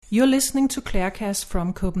You're listening to Clarecast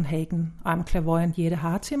from Copenhagen. I'm clairvoyant Jette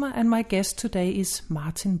Hartimer, and my guest today is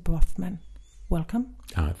Martin Boffmann. Welcome.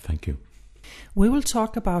 Thank you. We will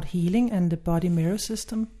talk about healing and the body mirror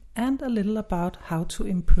system, and a little about how to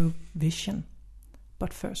improve vision.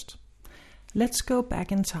 But first, let's go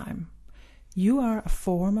back in time. You are a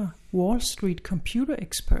former Wall Street computer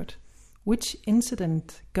expert. Which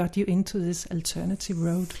incident got you into this alternative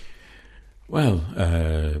road? Well,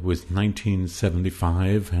 it was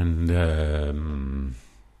 1975, and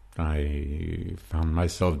I found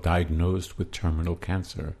myself diagnosed with terminal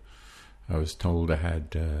cancer. I was told I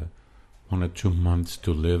had 1 or 2 months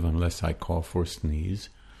to live unless I cough or sneeze,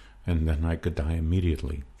 and then I could die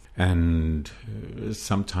immediately. And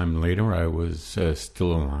sometime later, I was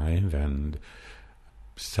still alive and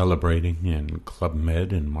celebrating in Club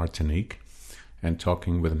Med in Martinique and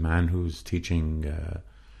talking with a man who's teaching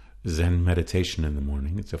Zen meditation in the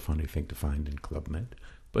morning. It's a funny thing to find in Club Med,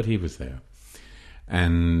 but he was there.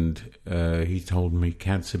 And he told me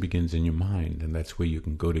cancer begins in your mind, and that's where you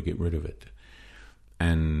can go to get rid of it.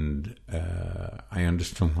 And I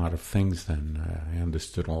understood a lot of things then. I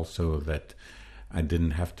understood also that I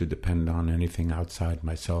didn't have to depend on anything outside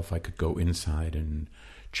myself. I could go inside and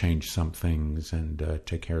change some things and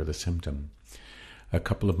take care of the symptom. A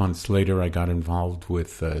couple of months later, I got involved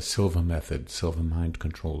with Silva Method. Silva Mind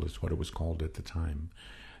Control is what it was called at the time.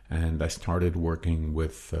 And I started working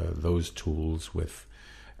with those tools, with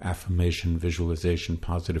affirmation, visualization,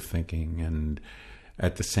 positive thinking, and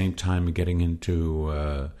at the same time getting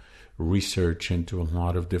into research into a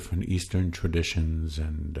lot of different Eastern traditions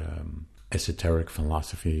and esoteric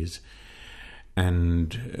philosophies.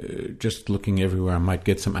 And just looking everywhere, I might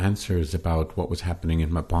get some answers about what was happening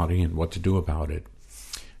in my body and what to do about it.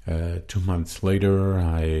 2 months later,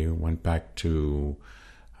 I went back to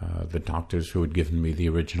the doctors who had given me the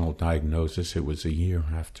original diagnosis. It was a year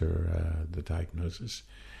after the diagnosis.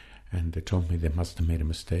 And they told me they must have made a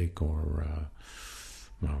mistake, or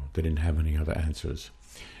they didn't have any other answers.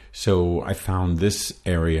 So I found this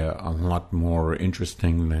area a lot more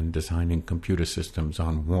interesting than designing computer systems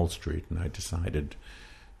on Wall Street, and I decided,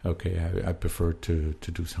 okay, I prefer to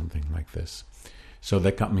do something like this. So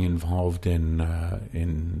that got me involved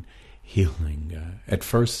in healing. At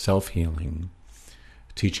first, self-healing,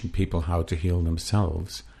 teaching people how to heal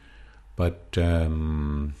themselves. But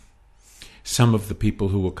some of the people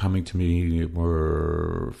who were coming to me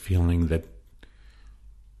were feeling that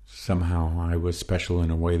somehow I was special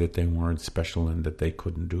in a way that they weren't special, and that they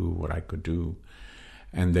couldn't do what I could do.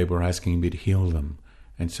 And they were asking me to heal them.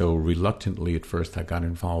 And so reluctantly at first I got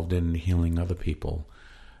involved in healing other people.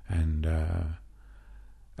 And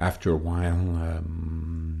after a while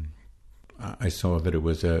I saw that it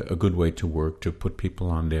was a good way to work, to put people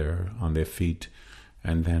on their feet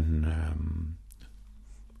and then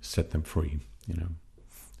set them free,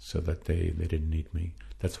 so that they didn't need me.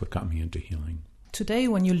 That's what got me into healing. Today,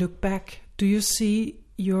 when you look back, do you see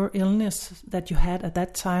your illness that you had at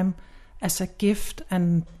that time as a gift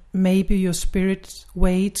and maybe your spirit's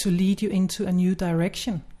way to lead you into a new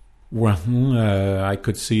direction? Well, I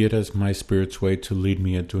could see it as my spirit's way to lead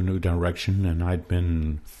me into a new direction, and I'd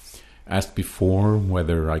been asked before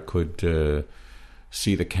whether I could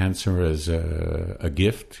see the cancer as a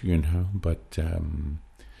gift, but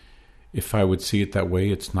if I would see it that way,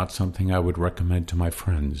 it's not something I would recommend to my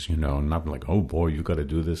friends, not like, oh boy, you got to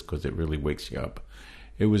do this because it really wakes you up.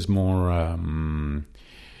 It was more,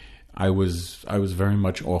 I was very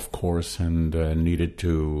much off course and needed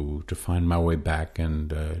to find my way back,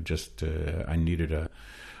 and I needed a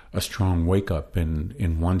strong wake up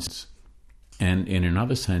in one sense. And in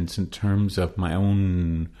another sense, in terms of my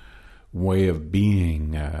own way of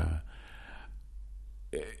being,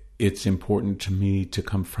 it's important to me to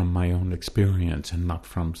come from my own experience and not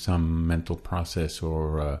from some mental process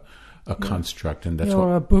or a construct. And that's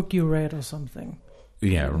or a book you read or something.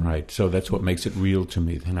 Yeah, right. So that's what makes it real to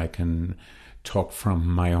me. Then I can talk from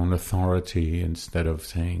my own authority instead of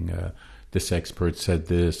saying this expert said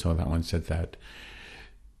this or that one said that.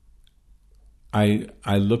 I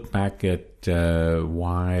look back at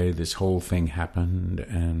why this whole thing happened,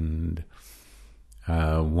 and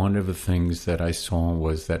one of the things that I saw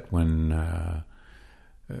was that when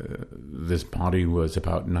this body was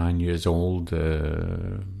about 9 years old,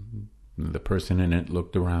 the person in it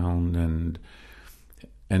looked around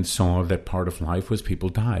and saw that part of life was people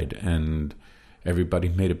died, and everybody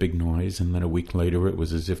made a big noise, and then a week later it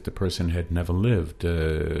was as if the person had never lived.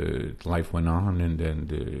 Life went on, and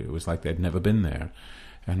it was like they'd never been there.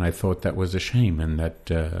 And I thought that was a shame, and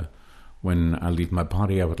that when I leave my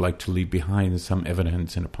body, I would like to leave behind some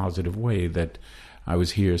evidence in a positive way that I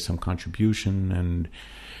was here, some contribution. And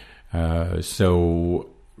So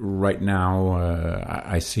right now,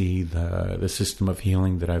 I see the system of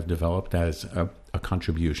healing that I've developed as a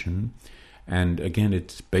contribution. And again,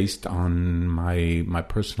 it's based on my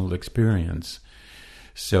personal experience.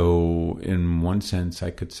 So in one sense,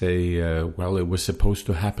 I could say, well, it was supposed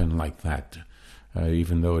to happen like that.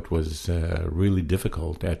 Even though it was really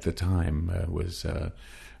difficult at the time, it was a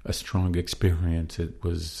strong experience. It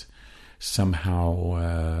was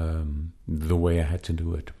somehow the way I had to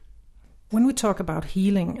do it. When we talk about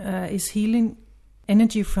healing, is healing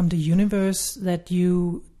energy from the universe that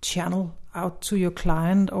you channel out to your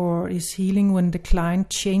client, or is healing when the client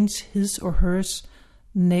changes his or her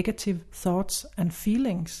negative thoughts and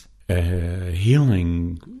feelings?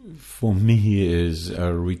 Healing for me is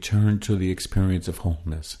a return to the experience of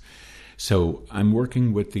wholeness. So I'm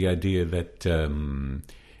working with the idea that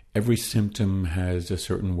every symptom has a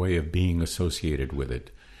certain way of being associated with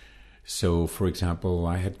it. So, for example,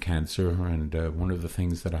 I had cancer, and one of the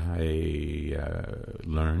things that I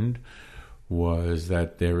learned was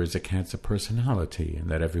that there is a cancer personality, and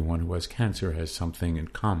that everyone who has cancer has something in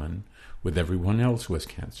common with everyone else who has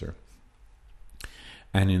cancer.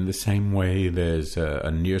 And in the same way, there's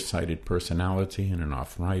a nearsighted personality and an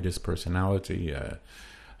arthritis personality,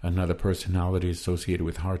 another personality associated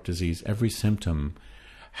with heart disease. Every symptom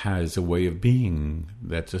has a way of being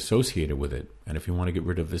that's associated with it. And if you want to get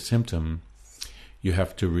rid of the symptom, you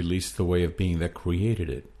have to release the way of being that created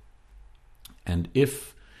it. And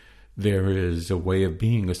if there is a way of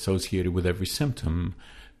being associated with every symptom,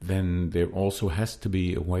 then there also has to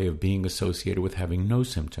be a way of being associated with having no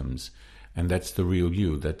symptoms. And that's the real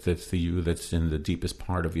you. That's the you that's in the deepest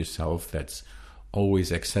part of yourself, that's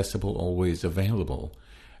always accessible, always available.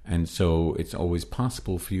 And so it's always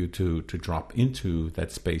possible for you to drop into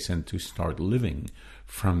that space and to start living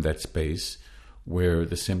from that space where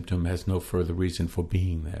the symptom has no further reason for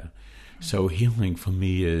being there. So healing for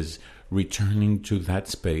me is returning to that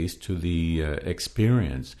space, to the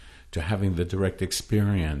experience, to having the direct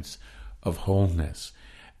experience of wholeness.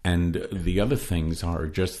 And the other things are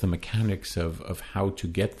just the mechanics of how to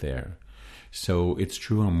get there. So it's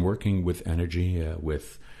true, I'm working with energy,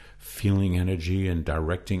 with feeling energy and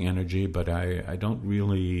directing energy, but I don't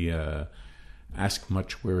really ask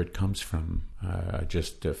much where it comes from. I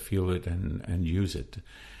just feel it and use it.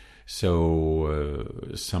 So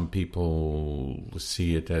some people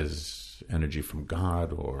see it as energy from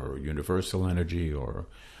God or universal energy,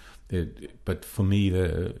 but for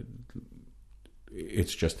me,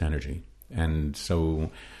 it's just energy. And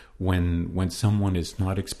so when someone is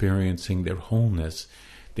not experiencing their wholeness,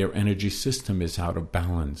 their energy system is out of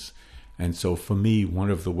balance. And so for me, one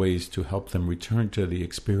of the ways to help them return to the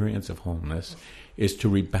experience of wholeness is to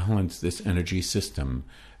rebalance this energy system.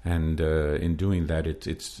 And in doing that,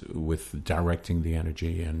 it's with directing the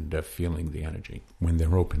energy and feeling the energy when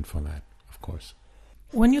they're open for that, of course.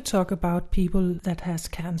 When you talk about people that has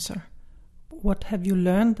cancer, what have you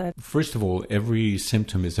learned that? First of all, every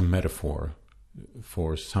symptom is a metaphor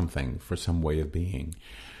for something, for some way of being.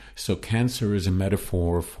 So cancer is a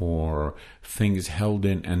metaphor for things held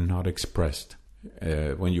in and not expressed.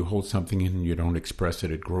 When you hold something in and you don't express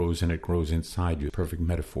it, it grows and it grows inside you. Perfect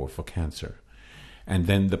metaphor for cancer. And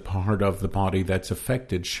then the part of the body that's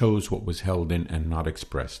affected shows what was held in and not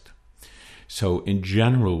expressed. So in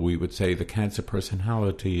general, we would say the cancer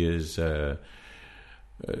personality is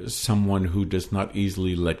someone who does not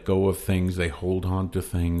easily let go of things. They hold on to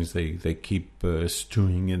things. They keep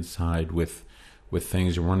stewing inside with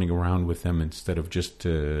things, running around with them instead of just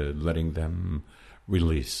letting them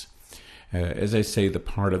release. As I say, the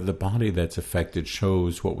part of the body that's affected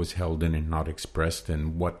shows what was held in and not expressed,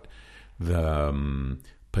 and what the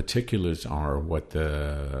particulars are, what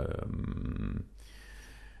are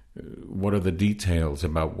the details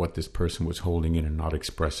about what this person was holding in and not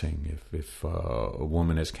expressing. If a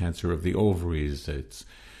woman has cancer of the ovaries,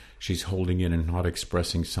 she's holding in and not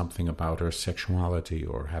expressing something about her sexuality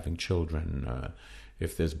or having children.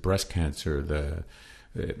 If there's breast cancer,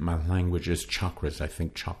 my language is chakras. I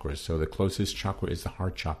think chakras. So the closest chakra is the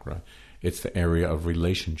heart chakra. It's the area of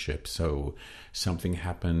relationship. So something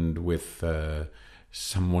happened with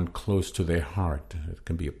someone close to their heart. It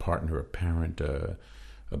can be a partner, a parent, a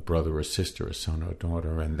brother or sister, a son or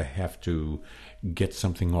daughter, and they have to get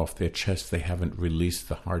something off their chest. They haven't released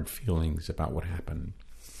the hard feelings about what happened.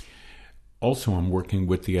 Also, I'm working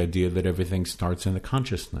with the idea that everything starts in the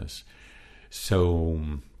consciousness. So,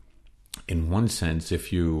 in one sense,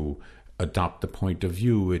 if you adopt the point of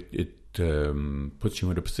view, it puts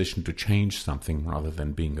you in a position to change something rather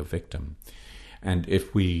than being a victim. And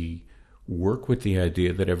if we work with the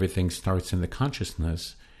idea that everything starts in the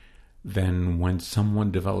consciousness, then when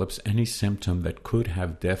someone develops any symptom that could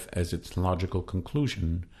have death as its logical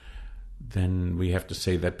conclusion, then we have to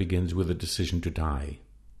say that begins with a decision to die.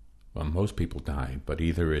 Well, most people die, but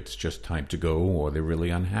either it's just time to go or they're really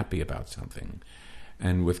unhappy about something.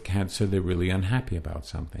 And with cancer, they're really unhappy about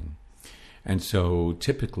something. And so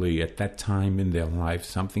typically at that time in their life,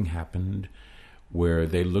 something happened where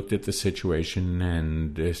they looked at the situation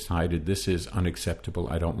and decided, this is unacceptable.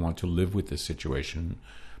 I don't want to live with this situation,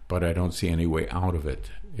 but I don't see any way out of it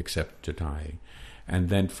except to die. And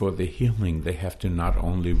then for the healing, they have to not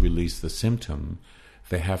only release the symptom,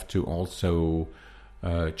 they have to also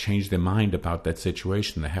change their mind about that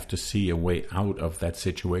situation. They have to see a way out of that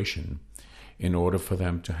situation in order for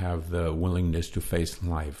them to have the willingness to face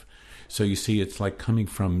life. So you see, it's like coming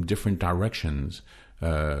from different directions,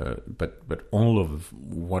 but all of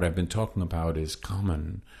what I've been talking about is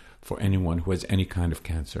common for anyone who has any kind of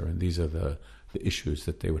cancer, and these are the issues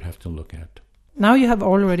that they would have to look at. Now you have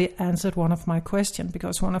already answered one of my questions,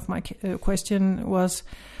 because one of my question was,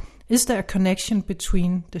 is there a connection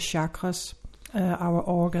between the chakras, our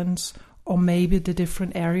organs, or maybe the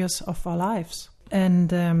different areas of our lives?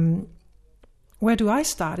 And where do I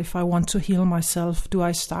start if I want to heal myself? Do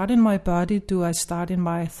I start in my body? Do I start in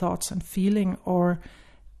my thoughts and feeling, or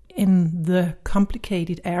in the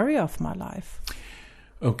complicated area of my life?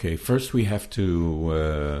 Okay, first we have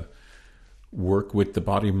to work with the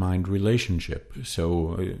body-mind relationship.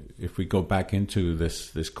 So if we go back into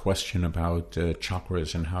this question about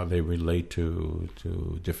chakras and how they relate to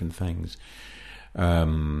different things,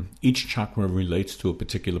 each chakra relates to a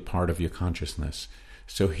particular part of your consciousness.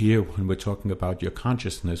 So here, when we're talking about your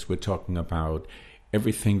consciousness, we're talking about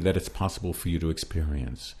everything that it's possible for you to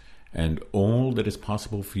experience. And all that is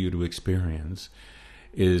possible for you to experience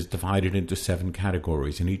is divided into 7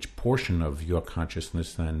 categories. And each portion of your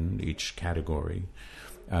consciousness, then, each category,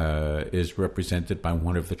 is represented by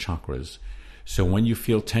one of the chakras. So when you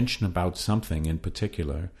feel tension about something in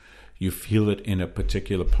particular, you feel it in a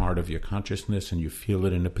particular part of your consciousness, and you feel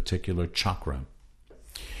it in a particular chakra.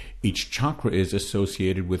 Each chakra is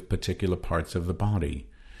associated with particular parts of the body.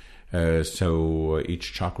 So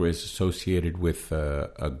each chakra is associated with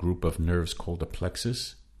a group of nerves called a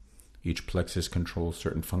plexus. Each plexus controls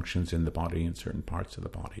certain functions in the body and certain parts of the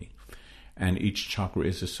body. And each chakra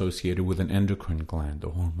is associated with an endocrine gland, a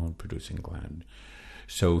hormone-producing gland.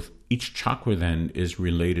 So each chakra then is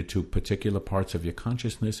related to particular parts of your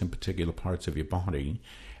consciousness and particular parts of your body.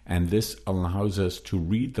 And this allows us to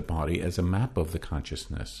read the body as a map of the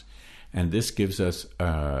consciousness. And this gives us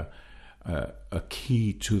a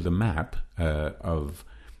key to the map of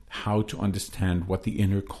how to understand what the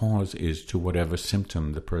inner cause is to whatever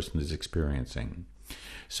symptom the person is experiencing.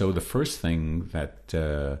 So the first thing that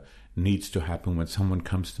needs to happen when someone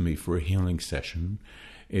comes to me for a healing session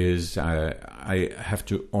is I have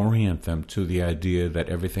to orient them to the idea that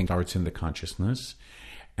everything starts in the consciousness,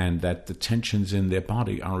 and that the tensions in their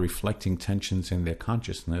body are reflecting tensions in their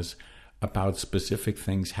consciousness about specific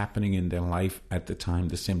things happening in their life at the time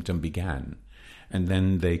the symptom began. And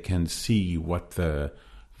then they can see what the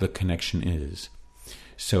connection is.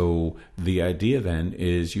 So the idea then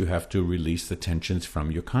is you have to release the tensions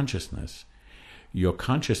from your consciousness. Your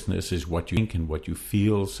consciousness is what you think and what you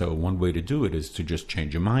feel, so one way to do it is to just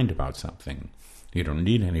change your mind about something. You don't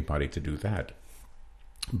need anybody to do that.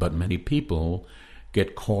 But many people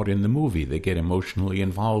get caught in the movie. They get emotionally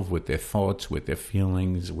involved with their thoughts, with their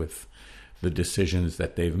feelings, with the decisions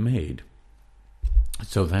that they've made.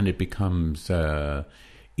 So then it becomes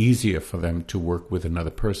easier for them to work with another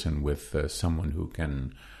person, with someone who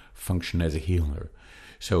can function as a healer.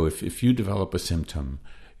 So if you develop a symptom,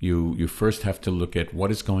 you first have to look at what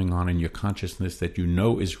is going on in your consciousness that you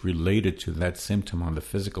know is related to that symptom on the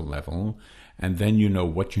physical level, and then you know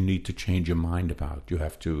what you need to change your mind about. You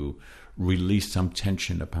have to release some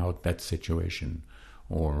tension about that situation,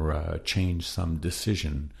 or change some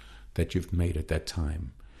decision that you've made at that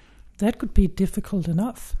time. That could be difficult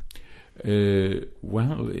enough.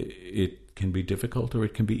 Well, it can be difficult or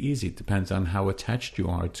it can be easy. It depends on how attached you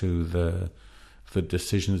are to the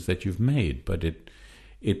decisions that you've made. But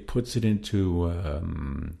it puts it into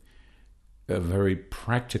a very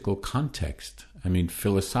practical context. I mean,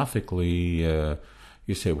 philosophically,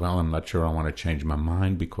 you say, well, I'm not sure I want to change my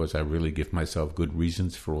mind because I really give myself good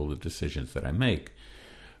reasons for all the decisions that I make.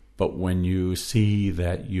 But when you see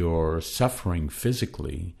that you're suffering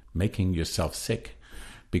physically, making yourself sick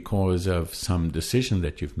because of some decision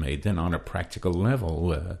that you've made, then on a practical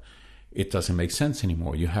level, it doesn't make sense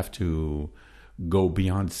anymore. You have to go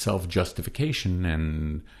beyond self-justification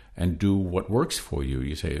and do what works for you.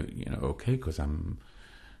 You say, okay, because I'm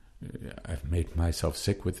I've made myself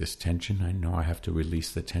sick with this tension. I know I have to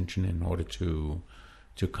release the tension in order to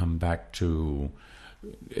come back to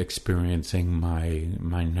experiencing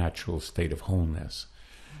my natural state of wholeness.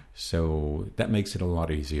 So that makes it a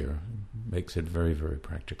lot easier. Makes it very, very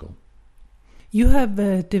practical. You have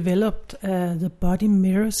developed the body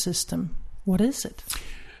mirror system. What is it?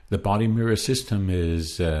 The body mirror system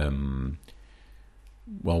is, one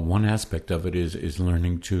aspect of it is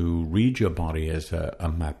learning to read your body as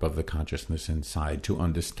a map of the consciousness inside, to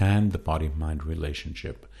understand the body-mind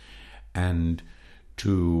relationship, and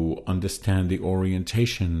to understand the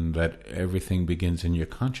orientation that everything begins in your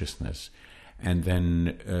consciousness, and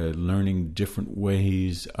then learning different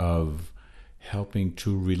ways of helping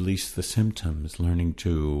to release the symptoms, learning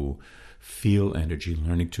to feel energy,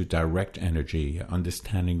 learning to direct energy,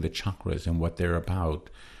 understanding the chakras and what they're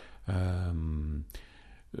about,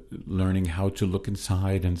 learning how to look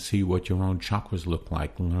inside and see what your own chakras look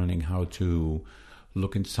like, learning how to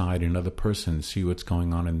look inside another person, see what's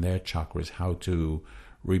going on in their chakras, how to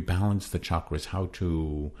rebalance the chakras, how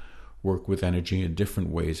to work with energy in different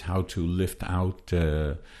ways, how to lift out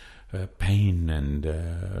pain and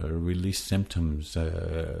release symptoms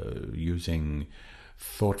using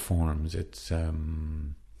thought forms. It's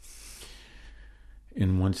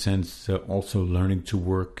in one sense also learning to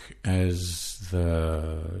work as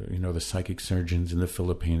the psychic surgeons in the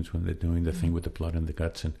Philippines when they're doing the thing with the blood and the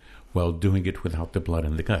guts, and doing it without the blood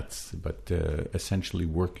and the guts, but essentially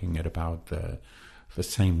working at about the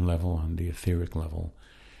same level on the etheric level.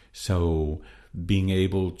 So being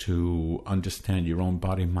able to understand your own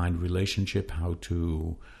body-mind relationship, how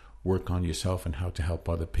to work on yourself and how to help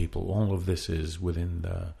other people, all of this is within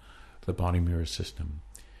the body mirror system.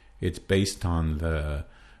 It's based on the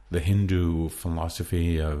Hindu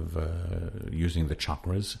philosophy of using the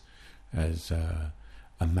chakras as a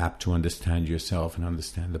map to understand yourself and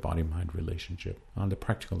understand the body-mind relationship on the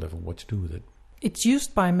practical level, what to do with it. It's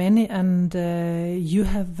used by many, and you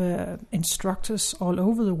have instructors all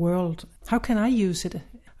over the world. How can I use it?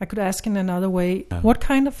 I could ask in another way. What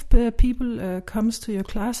kind of people comes to your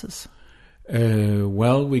classes?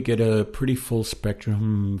 We get a pretty full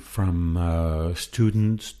spectrum from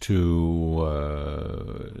students to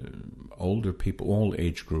older people, all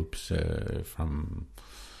age groups, from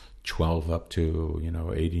 12 up to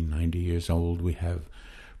 80, 90 years old. We have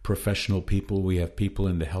professional people. We have people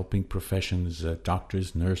in the helping professions,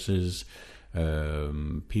 doctors, nurses,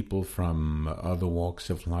 people from other walks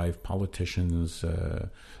of life, politicians,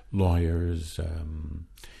 lawyers.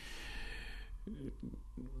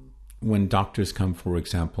 When doctors come, for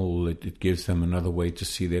example, it gives them another way to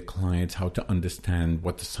see their clients, how to understand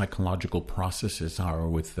what the psychological processes are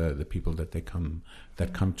with the people that come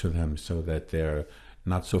to them, so that they're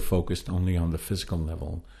not so focused only on the physical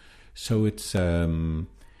level. So it's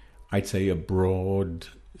I'd say a broad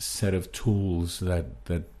set of tools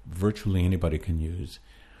that virtually anybody can use.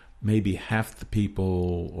 Maybe half the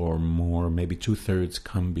people or more, maybe 2/3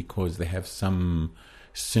 come because they have some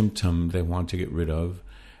symptom they want to get rid of,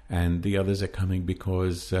 and the others are coming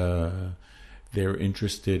because they're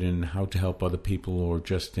interested in how to help other people, or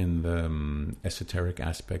just in the esoteric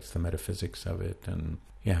aspects, the metaphysics of it, and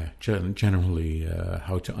generally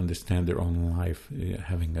how to understand their own life,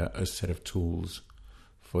 having a set of tools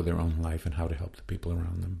for their own life and how to help the people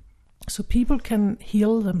around them. So people can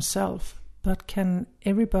heal themselves, but can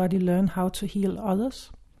everybody learn how to heal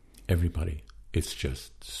others? Everybody. It's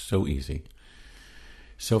just so easy.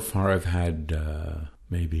 So far I've had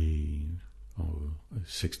maybe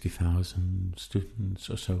 60,000 students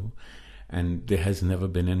or so, and there has never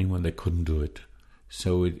been anyone that couldn't do it.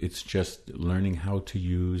 So it's just learning how to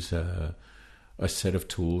use a set of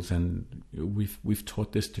tools, and we've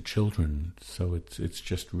taught this to children, so it's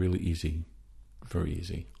just really easy, very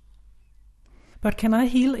easy. But can I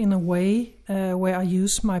heal in a way where I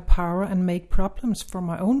use my power and make problems for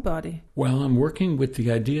my own body? Well, I'm working with the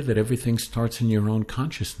idea that everything starts in your own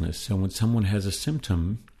consciousness. So when someone has a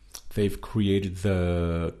symptom, they've created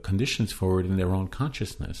the conditions for it in their own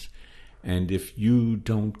consciousness. And if you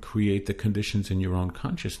don't create the conditions in your own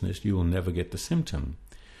consciousness, you will never get the symptom.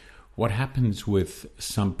 What happens with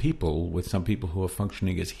some people who are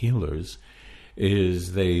functioning as healers,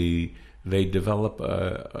 is they develop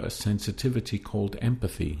a sensitivity called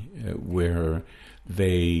empathy, where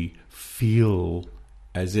they feel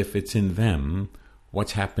as if it's in them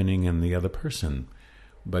what's happening in the other person.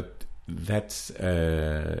 But that's,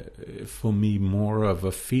 for me, more of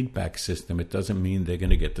a feedback system. It doesn't mean they're going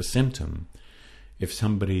to get the symptom. If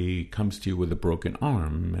somebody comes to you with a broken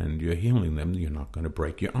arm and you're healing them, you're not going to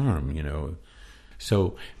break your arm,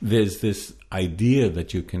 So there's this idea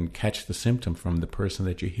that you can catch the symptom from the person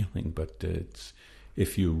that you're healing, but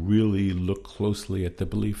if you really look closely at the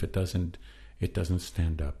belief, it doesn't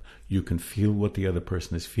stand up. You can feel what the other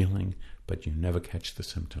person is feeling, but you never catch the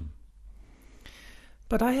symptom.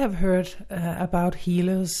 But I have heard about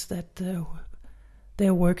healers that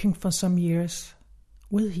they're working for some years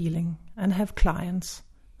with healing and have clients,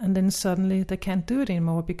 and then suddenly they can't do it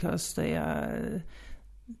anymore because their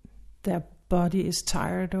body is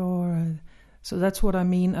tired, or so that's what I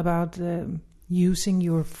mean about using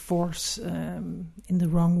your force in the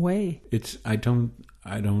wrong way. I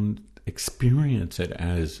don't experience it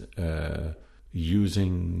as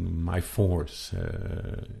using my force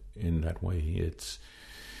in that way.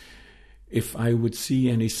 If I would see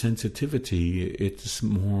any sensitivity, it's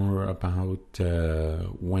more about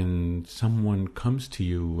when someone comes to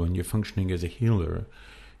you, when you're functioning as a healer,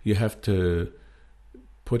 you have to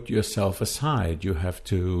put yourself aside. You have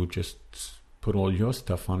to just put all your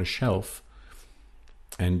stuff on a shelf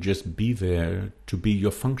and just be there to be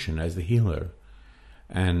your function as the healer.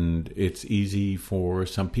 And it's easy for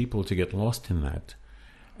some people to get lost in that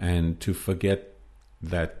and to forget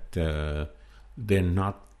that they're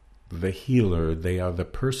not the healer, they are the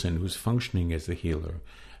person who's functioning as the healer,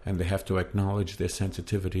 and they have to acknowledge their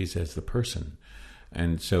sensitivities as the person.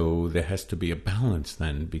 And so there has to be a balance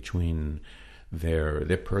then between their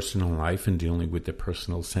personal life and dealing with their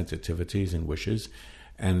personal sensitivities and wishes,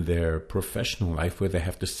 and their professional life, where they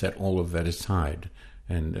have to set all of that aside,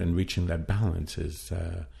 and reaching that balance is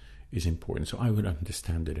important. So I would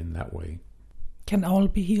understand it in that way. Can all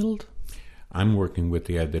be healed? I'm working with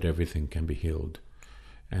the idea that everything can be healed.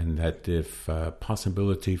 And that if a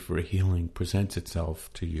possibility for a healing presents itself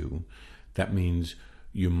to you, that means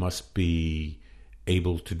you must be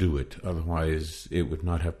able to do it. Otherwise, it would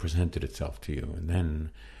not have presented itself to you. And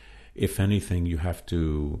then, if anything, you have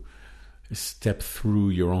to step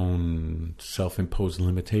through your own self-imposed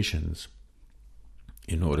limitations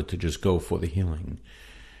in order to just go for the healing.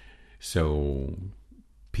 So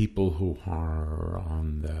people who are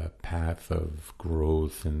on the path of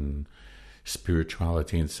growth and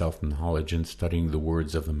spirituality and self-knowledge and studying the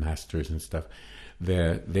words of the masters and stuff,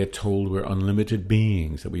 they're told we're unlimited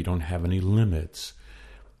beings, that we don't have any limits.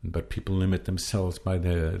 But people limit themselves by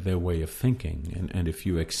their way of thinking. And if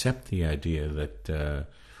you accept the idea that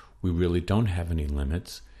we really don't have any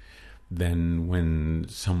limits, then when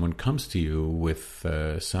someone comes to you with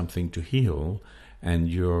something to heal and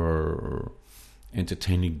you're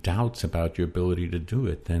entertaining doubts about your ability to do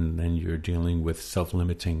it, then you're dealing with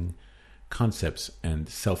self-limiting concepts and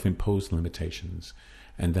self-imposed limitations,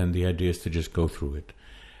 and then the idea is to just go through it.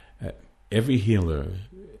 Every healer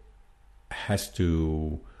has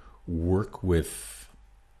to work with,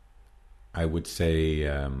 I would say,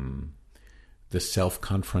 the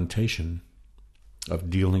self-confrontation of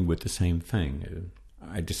dealing with the same thing.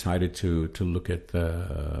 I decided to look at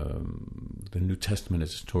the New Testament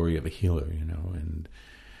as a story of a healer, and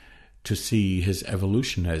to see his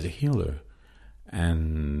evolution as a healer.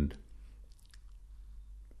 And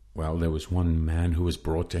well, there was one man who was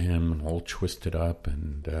brought to him and all twisted up,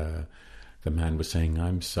 and the man was saying,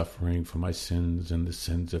 I'm suffering for my sins and the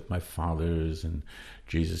sins of my fathers. And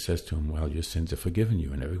Jesus says to him, well, your sins are forgiven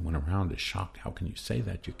you. And everyone around is shocked. How can you say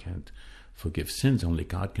that? You can't forgive sins. Only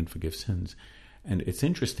God can forgive sins. And it's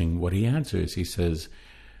interesting what he answers. He says,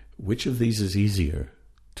 which of these is easier,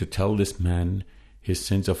 to tell this man his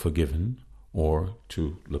sins are forgiven, or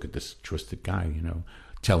to look at this twisted guy,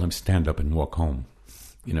 tell him stand up and walk home?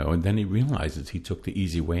 And then he realizes he took the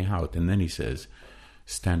easy way out. And then he says,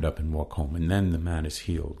 stand up and walk home. And then the man is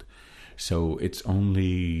healed. So it's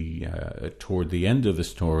only toward the end of the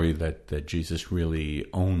story that Jesus really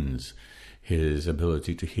owns his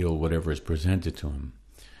ability to heal whatever is presented to him.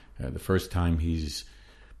 The first time he's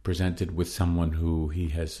presented with someone who he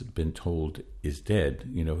has been told is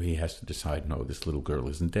dead, he has to decide, no, this little girl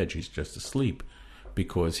isn't dead. She's just asleep,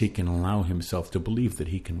 because he can allow himself to believe that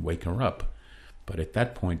he can wake her up. But at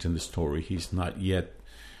that point in the story, he's not yet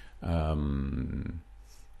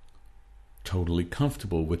totally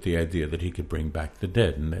comfortable with the idea that he could bring back the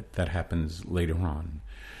dead, and that happens later on.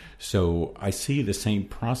 So I see the same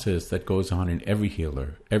process that goes on in every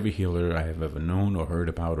healer I have ever known or heard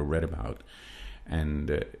about or read about.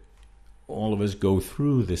 And all of us go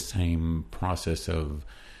through the same process of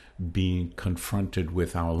being confronted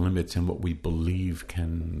with our limits and what we believe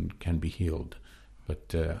can be healed.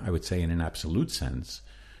 But I would say in an absolute sense,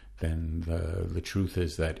 then the truth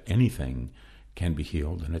is that anything can be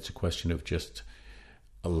healed, and it's a question of just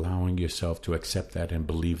allowing yourself to accept that and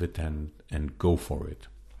believe it and go for it.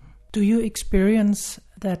 Do you experience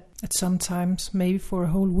that at sometimes, maybe for a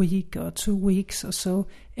whole week or 2 weeks or so,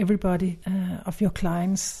 everybody of your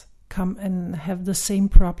clients come and have the same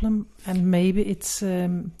problem, and maybe it's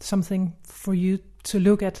something for you to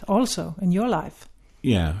look at also in your life?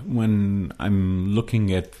 Yeah, when I'm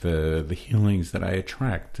looking at the healings that I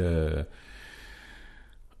attract,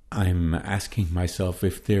 I'm asking myself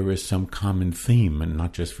if there is some common theme, and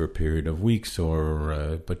not just for a period of weeks,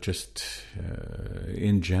 but just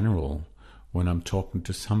in general. When I'm talking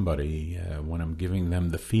to somebody, when I'm giving them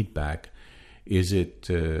the feedback, is it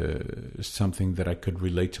something that I could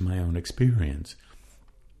relate to my own experience?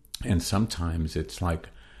 And sometimes it's like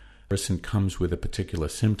a person comes with a particular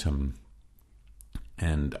symptom,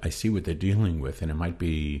 and I see what they're dealing with, and it might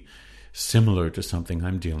be similar to something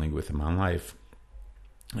I'm dealing with in my life.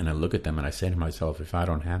 And I look at them and I say to myself, if I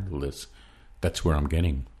don't handle this, that's where I'm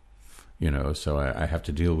getting, so I have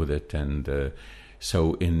to deal with it. And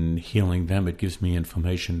so in healing them, it gives me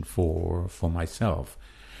information for myself.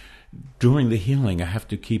 During the healing, I have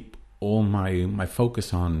to keep all my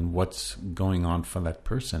focus on what's going on for that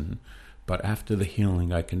person. But after the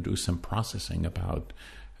healing, I can do some processing about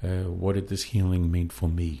what did this healing mean for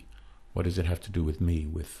me? What does it have to do with me,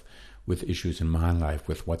 with issues in my life,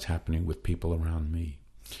 with what's happening with people around me?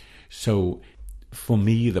 So for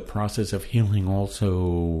me, the process of healing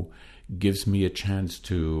also gives me a chance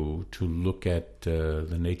to look at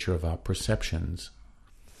the nature of our perceptions,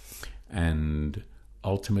 and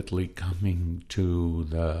ultimately coming to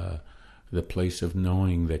the place of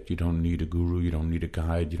knowing that you don't need a guru, you don't need a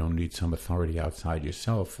guide, you don't need some authority outside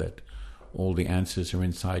yourself, that all the answers are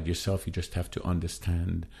inside yourself. You just have to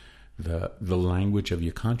understand the language of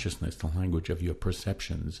your consciousness, the language of your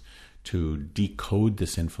perceptions, to decode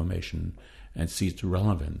this information and see its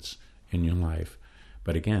relevance in your life.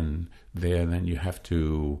 But again, then you have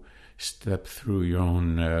to step through your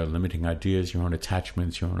own limiting ideas, your own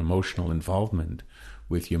attachments, your own emotional involvement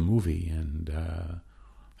with your movie, and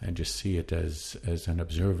just see it as an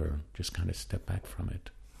observer. Just kind of step back from it.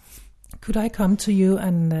 Could I come to you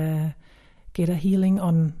and get a healing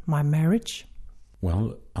on my marriage?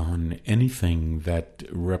 Well, on anything that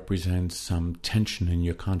represents some tension in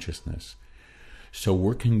your consciousness. So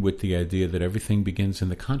working with the idea that everything begins in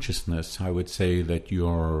the consciousness, I would say that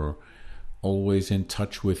you're always in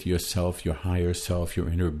touch with yourself, your higher self, your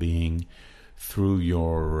inner being, through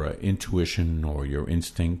your intuition or your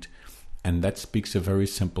instinct. And that speaks a very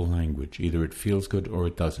simple language. Either it feels good or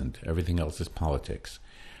it doesn't. Everything else is politics.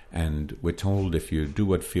 And we're told if you do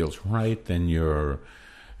what feels right, then you're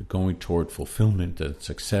going toward fulfillment and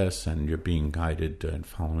success, and you're being guided and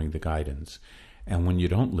following the guidance. And when you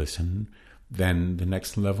don't listen, then the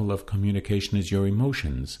next level of communication is your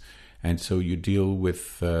emotions. And so you deal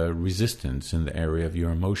with resistance in the area of your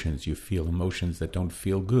emotions. You feel emotions that don't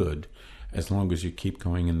feel good as long as you keep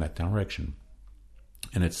going in that direction.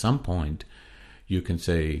 And at some point, you can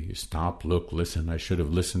say, stop, look, listen. I should have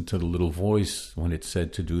listened to the little voice when it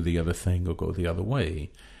said to do the other thing or go the other way.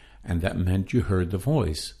 And that meant you heard the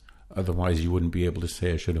voice. Otherwise, you wouldn't be able to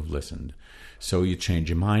say, I should have listened. So you change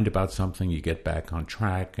your mind about something, you get back on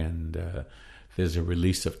track, and there's a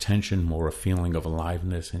release of tension, more a feeling of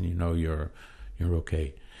aliveness, and you know you're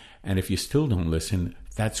okay. And if you still don't listen,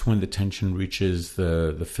 that's when the tension reaches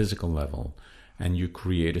the physical level, and you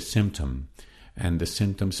create a symptom. And the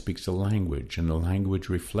symptom speaks a language, and the language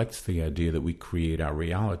reflects the idea that we create our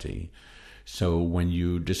reality. So when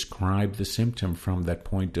you describe the symptom from that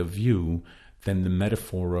point of view, then the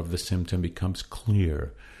metaphor of the symptom becomes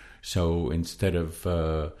clear. So instead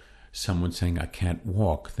of someone saying, I can't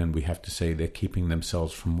walk, then we have to say they're keeping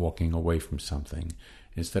themselves from walking away from something.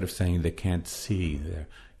 Instead of saying they can't see,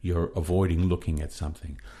 you're avoiding looking at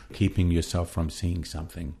something, keeping yourself from seeing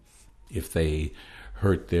something. If they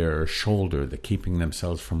hurt their shoulder, they're keeping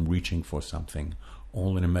themselves from reaching for something,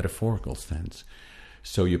 all in a metaphorical sense.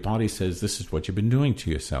 So your body says, this is what you've been doing to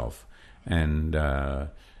yourself. And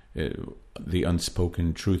the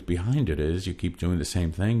unspoken truth behind it is you keep doing the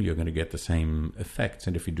same thing, you're going to get the same effects.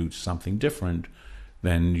 And if you do something different,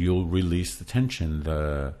 then you'll release the tension.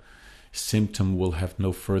 The symptom will have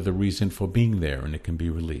no further reason for being there, and it can be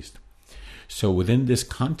released. So within this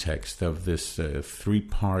context of this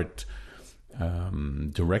three-part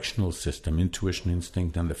directional system, intuition,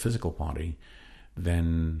 instinct, and the physical body,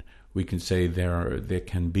 then we can say there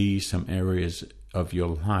can be some areas of your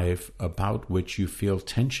life about which you feel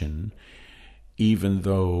tension, even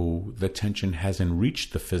though the tension hasn't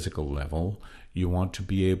reached the physical level. You want to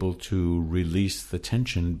be able to release the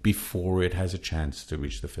tension before it has a chance to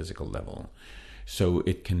reach the physical level. So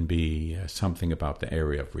it can be something about the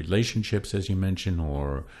area of relationships, as you mentioned,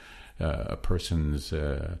 or a person's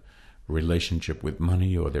relationship with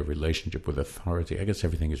money or their relationship with authority. I guess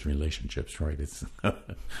everything is relationships, right? It's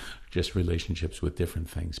just relationships with different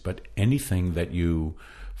things. But anything that you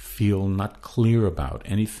feel not clear about,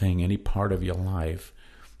 anything, any part of your life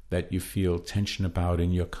that you feel tension about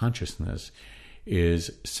in your consciousness,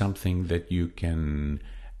 is something that you can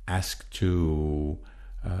ask to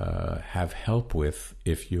have help with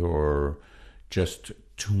if you're just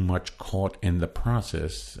too much caught in the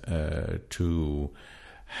process to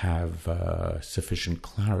have sufficient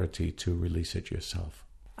clarity to release it yourself.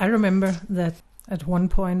 I remember that at one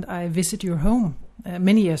point I visited your home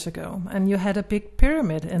many years ago, and you had a big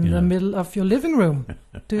pyramid in the middle of your living room.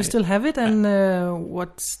 Do you still have it, and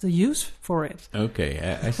what's the use for it?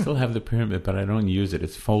 Okay, I still have the pyramid, but I don't use it.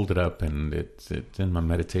 It's folded up, and it's in my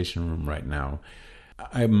meditation room right now.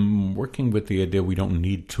 I'm working with the idea we don't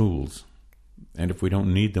need tools, and if we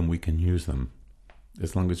don't need them, we can use them,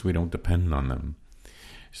 as long as we don't depend on them.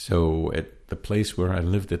 So at the place where I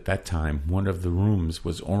lived at that time, one of the rooms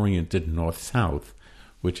was oriented north-south,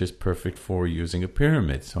 which is perfect for using a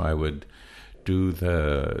pyramid. So I would do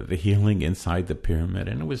the healing inside the pyramid,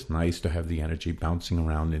 and it was nice to have the energy bouncing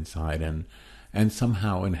around inside and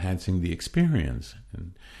somehow enhancing the experience.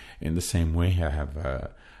 And in the same way, I have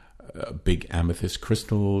a big amethyst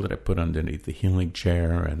crystal that I put underneath the healing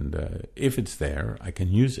chair, and if it's there, I can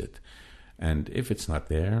use it. And if it's not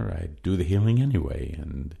there, I do the healing anyway.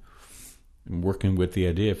 And I'm working with the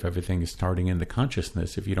idea, if everything is starting in the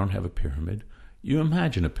consciousness, if you don't have a pyramid, you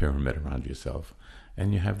imagine a pyramid around yourself,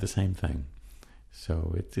 and you have the same thing.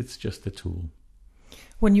 So it's just a tool.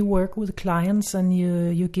 When you work with clients and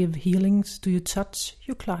you give healings, do you touch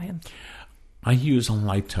your client? I use a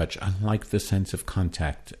light touch. I like the sense of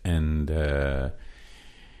contact, and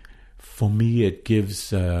for me it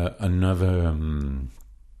gives another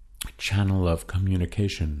channel of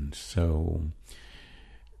communication. So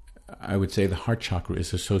I would say the heart chakra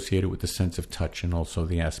is associated with the sense of touch and also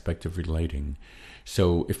the aspect of relating.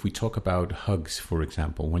 So if we talk about hugs, for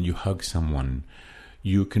example, when you hug someone,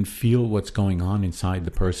 you can feel what's going on inside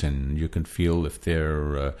the person. You can feel if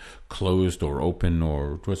they're closed or open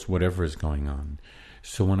or just whatever is going on.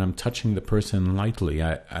 So when I'm touching the person lightly,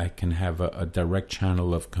 I can have a direct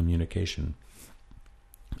channel of communication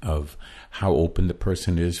of how open the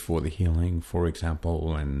person is for the healing, for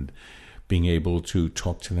example, and being able to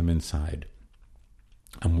talk to them inside.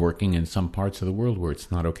 I'm working in some parts of the world where it's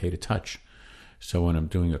not okay to touch. So when I'm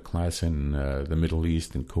doing a class in the Middle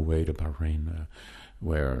East, in Kuwait or Bahrain,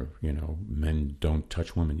 where, men don't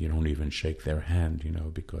touch women, you don't even shake their hand,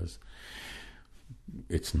 because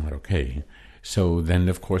it's not okay. So then,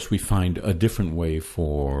 of course, we find a different way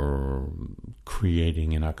for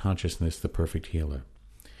creating in our consciousness the perfect healer.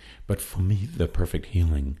 But for me, the perfect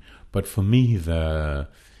healing. But for me,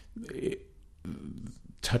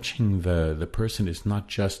 touching the person is not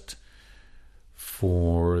just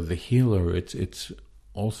for the healer. It's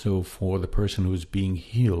also for the person who's being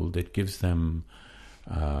healed. It gives them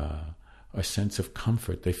a sense of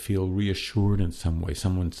comfort. They feel reassured in some way.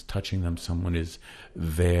 Someone's touching them. Someone is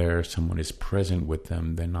there. Someone is present with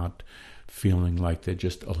them. They're not feeling like they're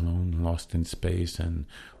just alone, lost in space, and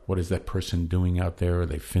what is that person doing out there? Are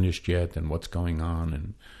they finished yet? And what's going on?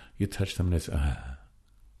 And you touch them and it's,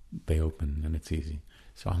 they open and it's easy.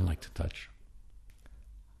 So I like to touch.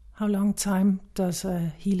 How long time does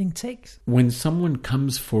healing take? When someone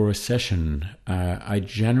comes for a session, I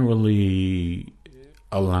generally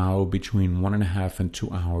allow between 1.5 and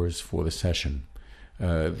 2 hours for the session.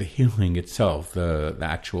 The healing itself, the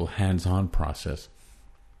actual hands-on process,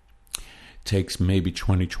 takes maybe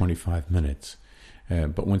 20-25 minutes.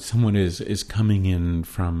 But when someone is coming in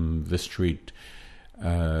from the street,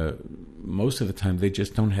 most of the time they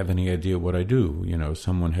just don't have any idea what I do.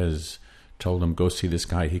 Someone has told them, go see this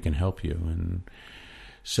guy, he can help you. And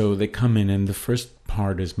so they come in, and the first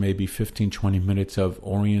part is maybe 15-20 minutes of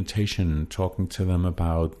orientation, talking to them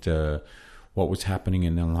about what was happening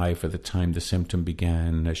in their life at the time the symptom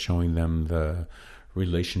began, showing them the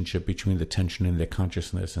relationship between the tension in their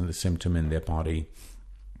consciousness and the symptom in their body.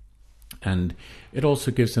 And it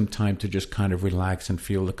also gives them time to just kind of relax and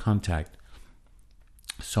feel the contact.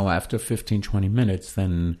 So after 15-20 minutes,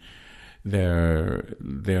 then they're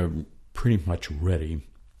pretty much ready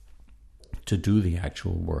to do the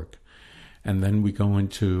actual work. And then we go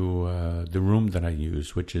into the room that I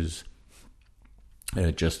use, which is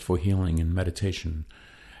just for healing and meditation.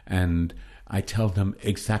 And I tell them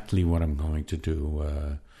exactly what I'm going to do.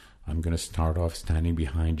 I'm going to start off standing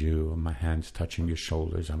behind you, my hands touching your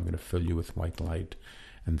shoulders. I'm going to fill you with white light.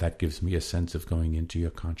 and that gives me a sense of going into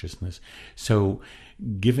your consciousness. So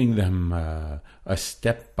giving them a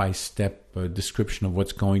step-by-step description of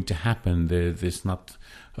what's going to happen, there's not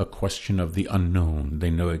a question of the unknown.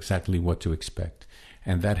 They know exactly what to expect.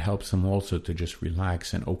 And that helps them also to just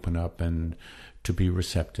relax and open up and to be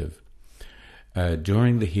receptive.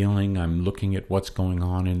 During the healing, I'm looking at what's going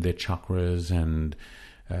on in their chakras, and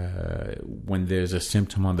when there's a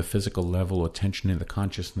symptom on the physical level or tension in the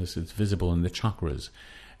consciousness, it's visible in the chakras.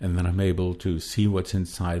 And then I'm able to see what's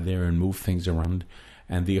inside there and move things around.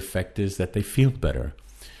 And the effect is that they feel better.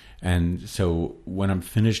 And so when I'm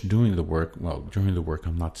finished doing the work, well, during the work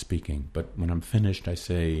I'm not speaking, but when I'm finished, I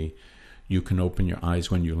say, you can open your eyes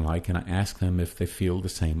when you like, and I ask them if they feel the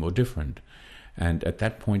same or different. And at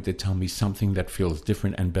that point, they tell me something that feels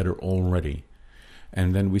different and better already.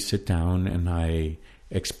 And then we sit down and I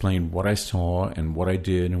explain what I saw and what I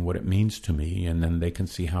did and what it means to me, and then they can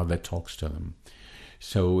see how that talks to them.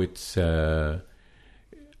 So it's, for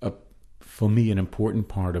me, an important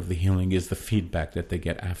part of the healing is the feedback that they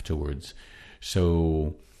get afterwards.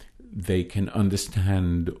 So they can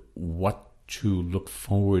understand what to look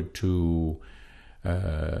forward to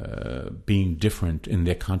being different in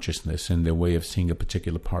their consciousness and their way of seeing a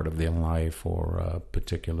particular part of their life or a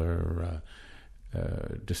particular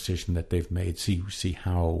decision that they've made. See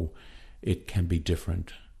how it can be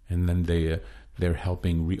different, and then they're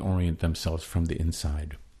helping reorient themselves from the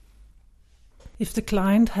inside. If the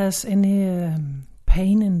client has any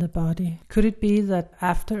pain in the body, could it be that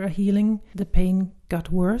after a healing the pain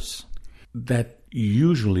got worse? That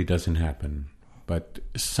usually doesn't happen, but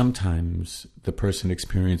sometimes the person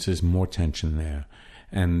experiences more tension there.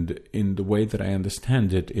 And in the way that I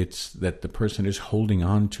understand it, it's that the person is holding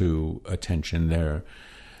on to a tension there.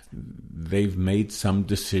 They've made some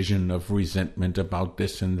decision of resentment about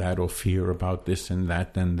this and that, or fear about this and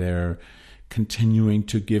that, and they're continuing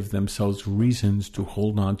to give themselves reasons to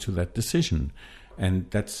hold on to that decision.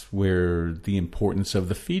 And that's where the importance of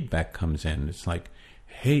the feedback comes in. It's like,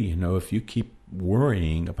 hey, if you keep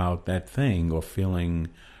worrying about that thing or feeling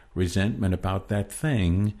resentment about that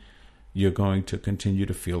thing, you're going to continue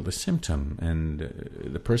to feel the symptom. And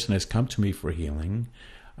the person has come to me for healing.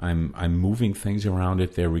 I'm moving things around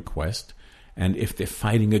at their request. And if they're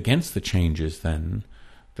fighting against the changes then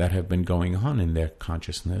that have been going on in their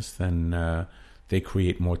consciousness, then they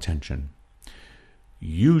create more tension.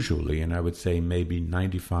 Usually, and I would say maybe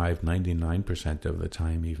 95, 99% of the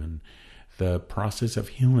time even, the process of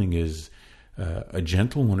healing is a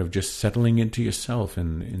gentle one of just settling into yourself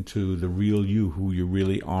and into the real you, who you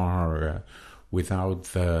really are, without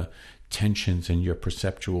the tensions in your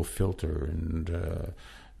perceptual filter and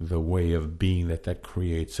the way of being that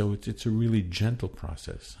creates. So it's a really gentle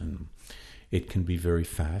process, and it can be very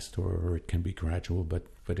fast or it can be gradual,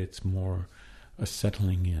 but it's more a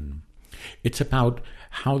settling in. It's about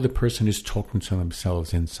how the person is talking to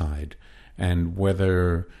themselves inside, and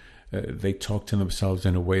whether they talk to themselves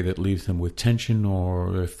in a way that leaves them with tension,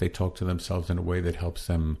 or if they talk to themselves in a way that helps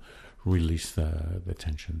them release the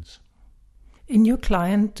tensions. In your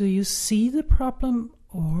client, do you see the problem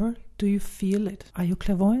or do you feel it? Are you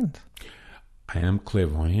clairvoyant? I am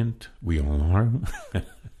clairvoyant. We all are.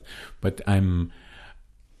 But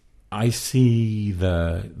I see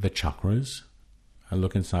the chakras. I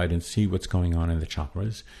look inside and see what's going on in the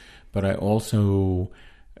chakras. But I also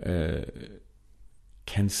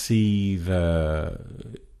can see the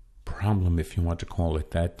problem, if you want to call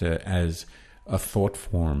it that, as a thought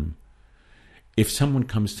form. If someone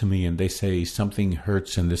comes to me and they say something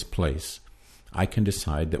hurts in this place, I can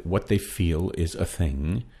decide that what they feel is a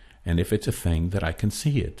thing, and if it's a thing, that I can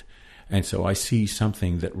see it. And so I see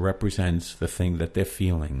something that represents the thing that they're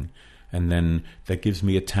feeling, and then that gives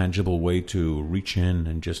me a tangible way to reach in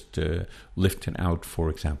and just lift it out, for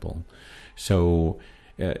example. So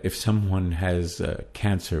if someone has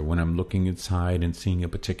cancer, when I'm looking inside and seeing a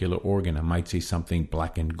particular organ, I might see something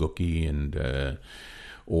black and gooky, and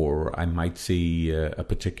or I might see a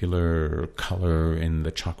particular color in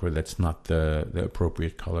the chakra that's not the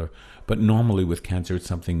appropriate color. But normally with cancer, it's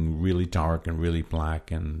something really dark and really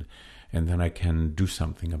black, and then I can do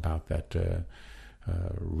something about that,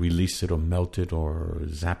 release it or melt it or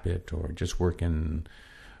zap it, or just work in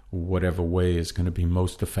whatever way is going to be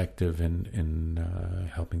most effective in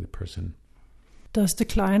helping the person. Does the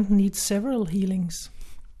client need several healings?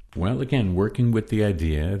 Well, again, working with the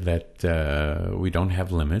idea that we don't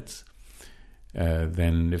have limits,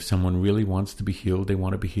 then if someone really wants to be healed, they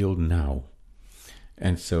want to be healed now.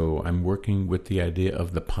 And so I'm working with the idea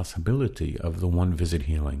of the possibility of the one visit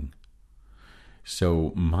healing.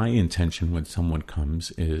 So my intention when someone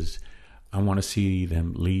comes is I want to see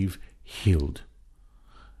them leave healed.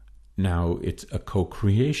 Now it's a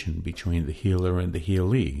co-creation between the healer and the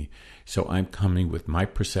healee. So I'm coming with my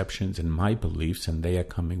perceptions and my beliefs, and they are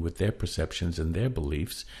coming with their perceptions and their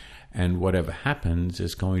beliefs. And whatever happens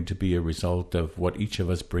is going to be a result of what each of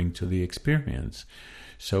us bring to the experience.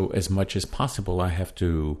 So as much as possible, I have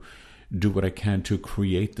to do what I can to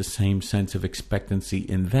create the same sense of expectancy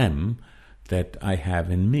in them that I have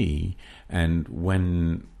in me. And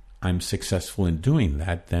when I'm successful in doing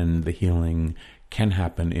that, then the healing can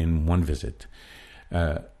happen in one visit.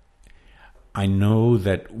 I know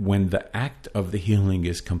that when the act of the healing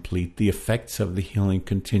is complete, the effects of the healing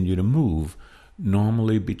continue to move,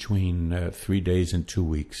 normally between 3 days and 2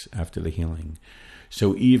 weeks after the healing.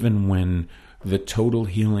 So even when the total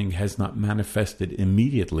healing has not manifested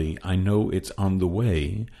immediately, I know it's on the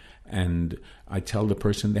way, and I tell the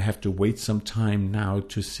person they have to wait some time now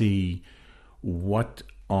to see what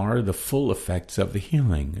are the full effects of the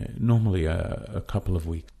healing, normally a couple of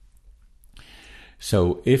weeks.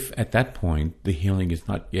 So if at that point the healing is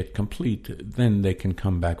not yet complete, then they can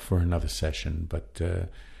come back for another session. But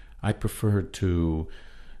I prefer to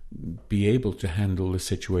be able to handle the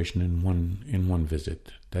situation in one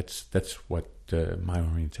visit. That's what my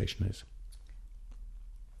orientation is.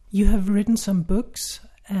 You have written some books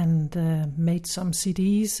and made some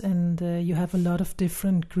CDs, and you have a lot of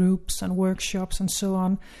different groups and workshops and so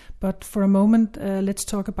on. But for a moment, let's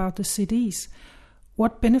talk about the CDs.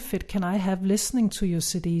 What benefit can I have listening to your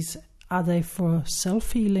CDs? Are they for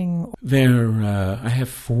self-healing? I have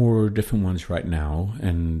 4 different ones right now,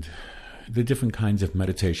 and the different kinds of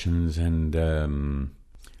meditations. And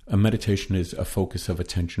a meditation is a focus of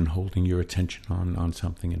attention, holding your attention on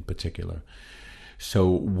something in particular. So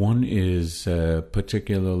one is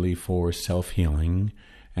particularly for self-healing,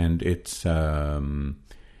 and it's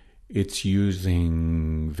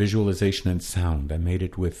using visualization and sound. I made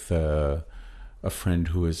it with a friend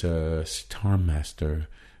who is a sitar master,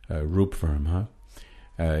 Rup Verma.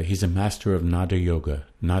 He's a master of Nada Yoga.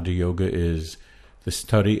 Nada Yoga is the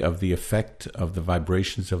study of the effect of the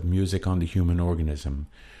vibrations of music on the human organism.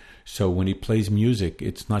 So when he plays music,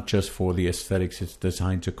 it's not just for the aesthetics, it's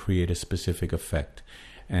designed to create a specific effect.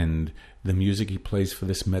 And the music he plays for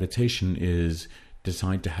this meditation is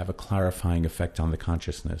designed to have a clarifying effect on the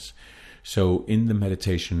consciousness. So in the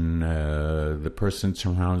meditation, the person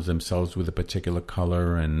surrounds themselves with a particular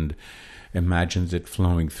color and imagines it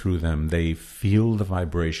flowing through them. They feel the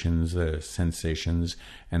vibrations, the sensations,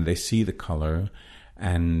 and they see the color.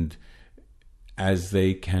 And as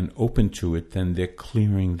they can open to it, then they're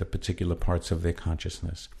clearing the particular parts of their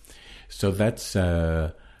consciousness. So that's,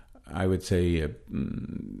 I would say, a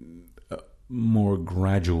more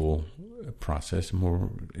gradual process,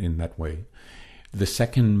 more in that way. The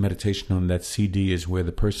second meditation on that CD is where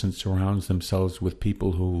the person surrounds themselves with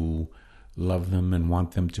people who love them and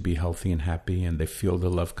want them to be healthy and happy, and they feel the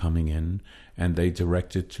love coming in, and they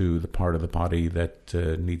direct it to the part of the body that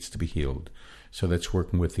needs to be healed. So that's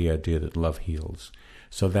working with the idea that love heals.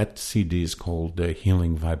 So that CD is called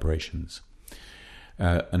Healing Vibrations.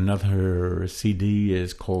 Another CD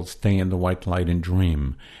is called Stay in the White Light and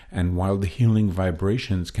Dream. And while the healing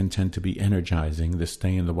vibrations can tend to be energizing, the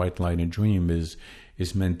Stay in the White Light and Dream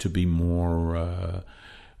is meant to be more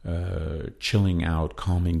chilling out,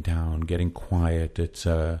 calming down, getting quiet. It's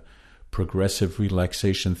a progressive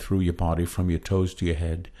relaxation through your body from your toes to your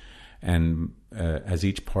head. And as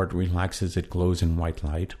each part relaxes, it glows in white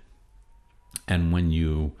light. And when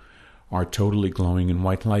you are totally glowing in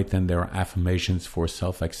white light, then there are affirmations for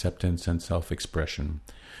self-acceptance and self-expression.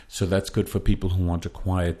 So that's good for people who want to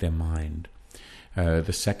quiet their mind.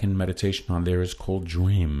 The second meditation on there is called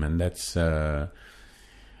Dream, and that's a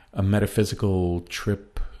metaphysical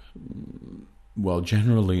trip, well,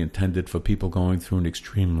 generally intended for people going through an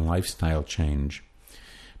extreme lifestyle change.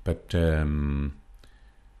 But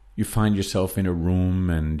you find yourself in a room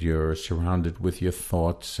and you're surrounded with your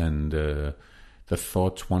thoughts, and the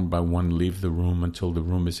thoughts one by one leave the room until the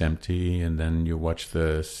room is empty, and then you watch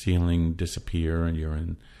the ceiling disappear and you're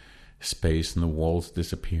in space, and the walls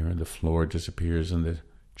disappear and the floor disappears and the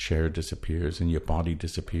chair disappears and your body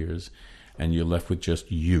disappears, and you're left with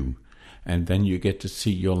just you. And then you get to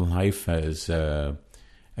see your life as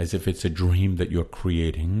if it's a dream that you're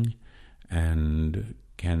creating, and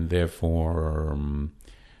can therefore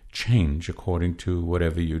change according to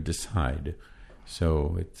whatever you decide.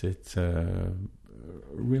 So it's a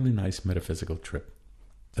really nice metaphysical trip.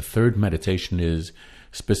 The third meditation is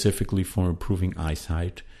specifically for improving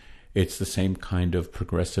eyesight. It's the same kind of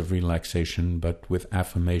progressive relaxation, but with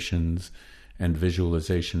affirmations and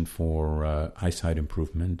visualization for eyesight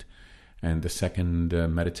improvement. And the second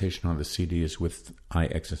meditation on the CD is with eye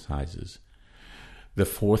exercises. The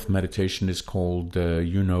fourth meditation is called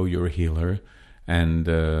You Know You're a Healer. And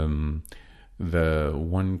the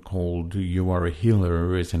one called You Are a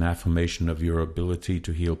Healer is an affirmation of your ability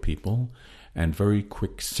to heal people, and very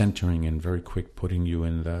quick centering and very quick putting you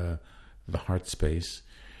in the heart space.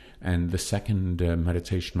 And the second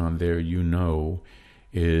meditation on there, You Know,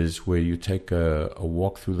 is where you take a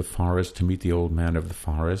walk through the forest to meet the old man of the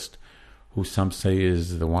forest, who some say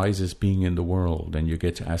is the wisest being in the world, and you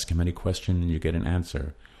get to ask him any question and you get an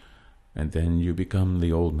answer. And then you become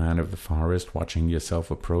the old man of the forest, watching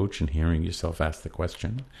yourself approach and hearing yourself ask the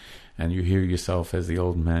question. And you hear yourself as the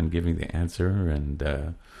old man giving the answer, and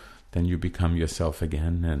then you become yourself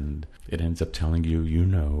again, and it ends up telling you, you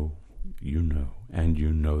know, and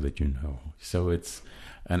you know that you know. So it's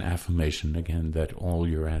an affirmation, again, that all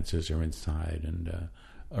your answers are inside, and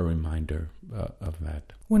a reminder of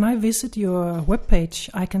that. When I visit your webpage,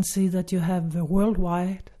 I can see that you have a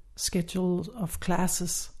worldwide schedule of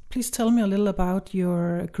classes. Please tell me a little about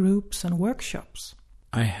your groups and workshops.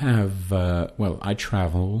 I have, I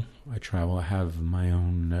travel. I have my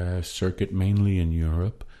own circuit, mainly in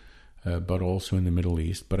Europe, but also in the Middle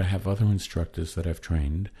East. But I have other instructors that I've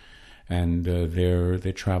trained, and they're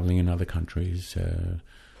traveling in other countries.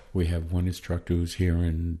 We have one instructor who's here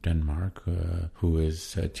in Denmark, who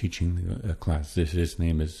is teaching a class. His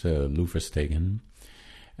name is Lou Verstegen.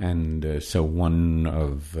 And so one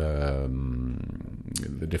of the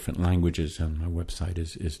different languages on my website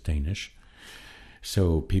is Danish.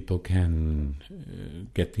 So people can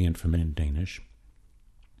get the information in Danish.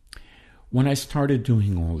 When I started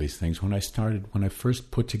doing all these things, when I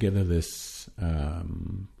first put together this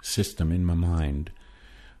system in my mind,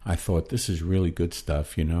 I thought, this is really good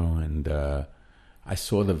stuff, and I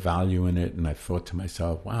saw the value in it, and I thought to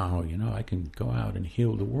myself, wow, I can go out and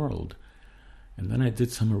heal the world. And then I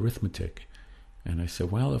did some arithmetic, and I said,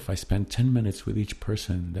 well, if I spend 10 minutes with each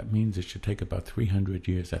person, that means it should take about 300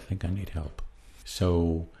 years. I think I need help.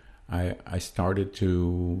 So I started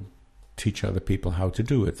to teach other people how to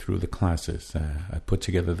do it through the classes. I put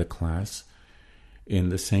together the class in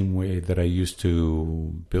the same way that I used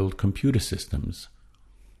to build computer systems.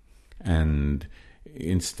 And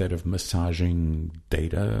instead of massaging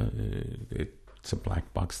data, it's a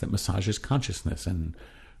black box that massages consciousness and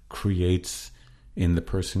creates in the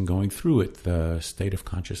person going through it the state of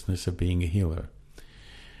consciousness of being a healer.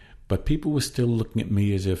 But people were still looking at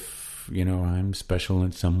me as if, I'm special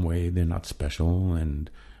in some way. They're not special, and,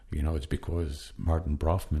 it's because Martin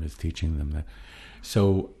Brofman is teaching them that.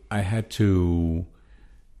 So I had to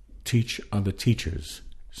teach other teachers,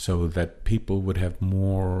 so that people would have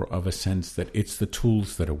more of a sense that it's the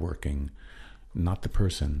tools that are working, not the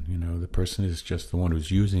person. The person is just the one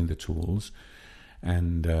who's using the tools,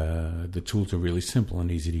 and the tools are really simple and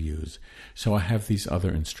easy to use. So I have these other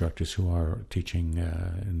instructors who are teaching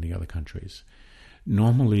in the other countries.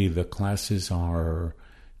 Normally the classes are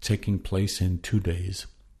taking place in 2 days.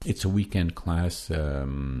 It's a weekend class.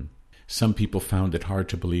 Some people found it hard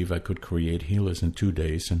to believe I could create healers in 2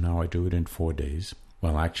 days, and now I do it in 4 days.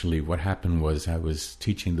 Well, actually, what happened was I was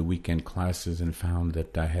teaching the weekend classes and found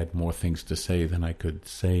that I had more things to say than I could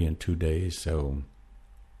say in 2 days. So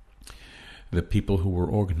the people who were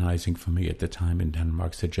organizing for me at the time in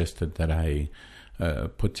Denmark suggested that I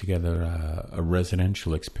put together a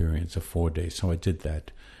residential experience of 4 days. So I did that,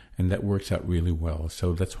 and that works out really well.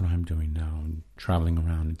 So that's what I'm doing now. I'm traveling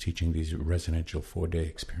around and teaching these residential 4-day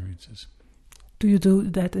experiences. Do you do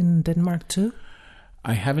that in Denmark too?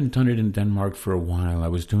 I haven't done it in Denmark for a while. I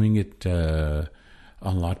was doing it a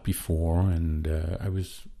lot before, and I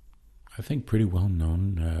was, I think, pretty well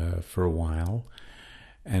known for a while.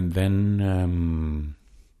 And then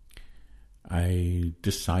I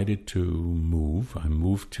decided to move. I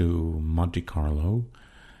moved to Monte Carlo,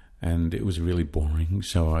 and it was really boring.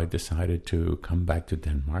 So I decided to come back to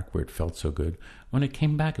Denmark, where it felt so good. When I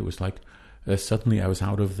came back, it was like suddenly I was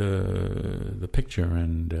out of the picture,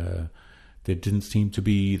 and there didn't seem to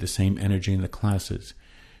be the same energy in the classes.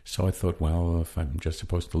 So I thought, well, if I'm just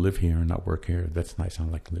supposed to live here and not work here, that's nice. I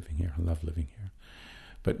like living here. I love living here.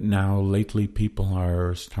 But now, lately, people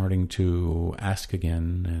are starting to ask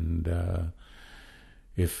again, and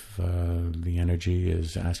if the energy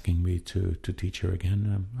is asking me to teach here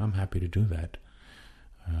again, I'm happy to do that.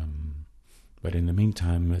 But in the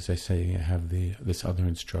meantime, as I say, I have this other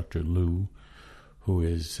instructor, Lou, who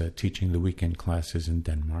is teaching the weekend classes in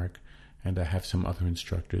Denmark, and I have some other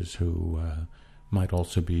instructors who might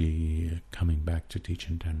also be coming back to teach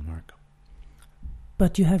in Denmark.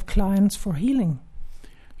 But you have clients for healing?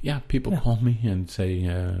 Yeah, people call me and say,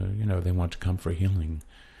 they want to come for healing.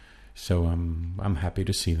 So I'm happy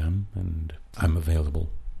to see them, and I'm available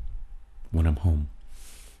when I'm home.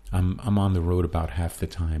 I'm on the road about half the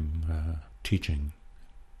time teaching.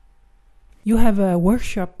 You have a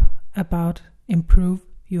workshop about improve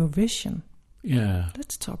your vision. Yeah.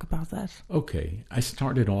 Let's talk about that. Okay. I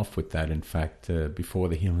started off with that, in fact, before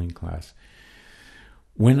the healing class.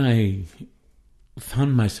 When I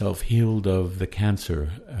found myself healed of the cancer,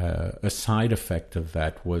 a side effect of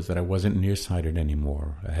that was that I wasn't nearsighted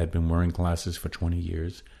anymore. I had been wearing glasses for 20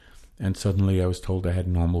 years, and suddenly I was told I had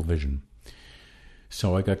normal vision.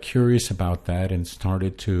 So I got curious about that and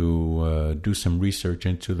started to do some research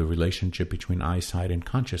into the relationship between eyesight and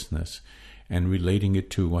consciousness, and relating it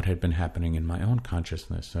to what had been happening in my own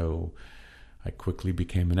consciousness. So I quickly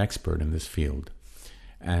became an expert in this field.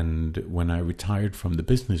 And when I retired from the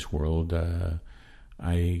business world, the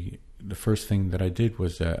first thing that I did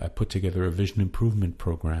was I put together a vision improvement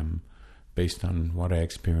program based on what I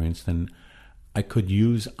experienced. And I could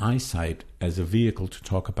use eyesight as a vehicle to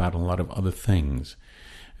talk about a lot of other things.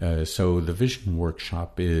 So the vision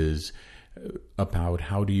workshop is about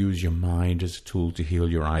how to use your mind as a tool to heal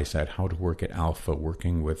your eyesight, how to work at Alpha,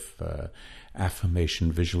 working with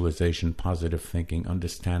affirmation, visualization, positive thinking,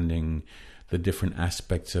 understanding the different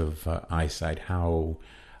aspects of eyesight, how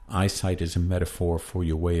eyesight is a metaphor for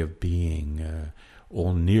your way of being.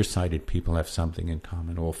 All nearsighted people have something in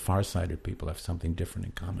common. All farsighted people have something different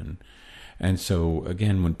in common. And so,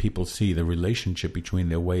 again, when people see the relationship between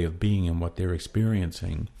their way of being and what they're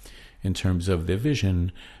experiencing in terms of their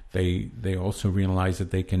vision, they also realize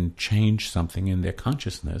that they can change something in their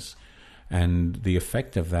consciousness, and the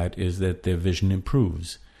effect of that is that their vision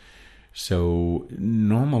improves. So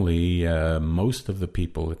normally, most of the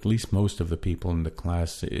people, at least most of the people in the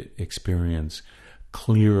class, experience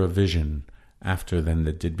clearer vision after than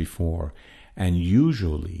they did before. And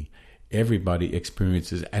usually, everybody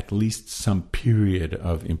experiences at least some period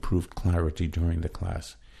of improved clarity during the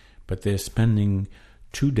class. But they're spending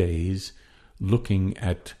 2 days looking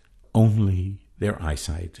at only their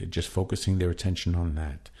eyesight, just focusing their attention on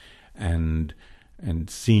that, and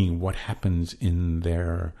seeing what happens in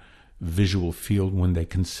their visual field when they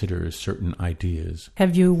consider certain ideas.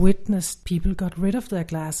 Have you witnessed people got rid of their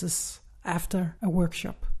glasses after a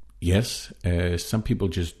workshop? Yes, some people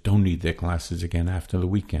just don't need their glasses again after the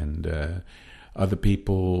weekend. Other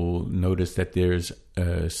people notice that there's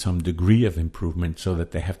some degree of improvement, so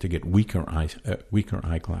that they have to get weaker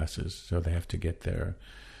eyeglasses. So they have to get their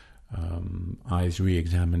eyes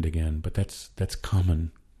re-examined again. But that's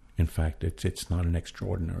common. In fact, it's not an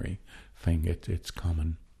extraordinary thing. It's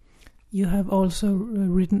common. You have also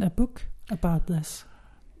written a book about this.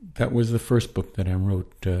 That was the first book that I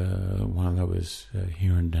wrote while I was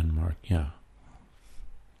here in Denmark, yeah.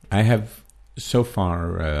 I have so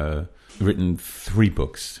far written 3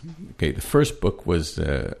 books. Okay, the first book was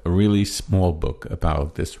a really small book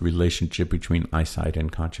about this relationship between eyesight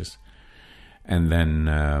and conscious. And then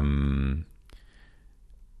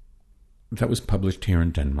that was published here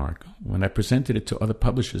in Denmark. When I presented it to other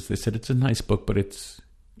publishers, they said, it's a nice book, but it's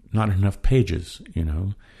not enough pages, you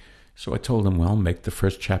know. So I told them, well, make the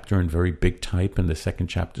first chapter in very big type and the second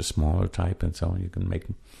chapter smaller type, and so on. You can make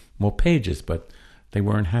more pages, but they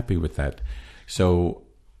weren't happy with that. So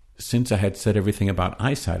since I had said everything about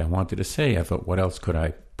eyesight I wanted to say, I thought, what else could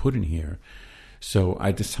I put in here? So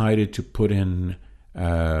I decided to put in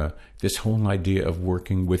this whole idea of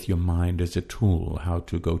working with your mind as a tool, how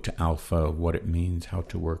to go to Alpha, what it means, how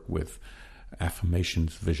to work with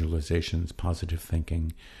affirmations, visualizations, positive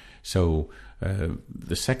thinking. So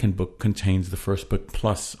the second book contains the first book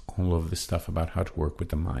plus all of the stuff about how to work with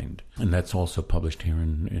the mind. And that's also published here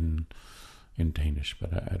in Danish,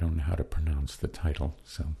 but I don't know how to pronounce the title.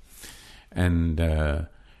 So, and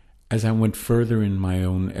as I went further in my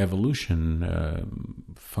own evolution,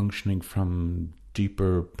 functioning from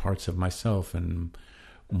deeper parts of myself and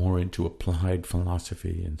more into applied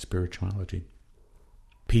philosophy and spirituality,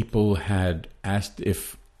 people had asked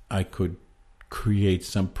if I could create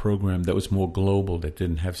some program that was more global, that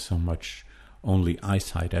didn't have so much only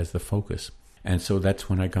eyesight as the focus. And so that's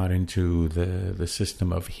when I got into the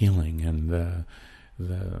system of healing. And the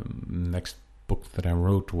next book that I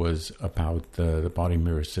wrote was about the body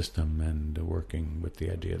mirror system and working with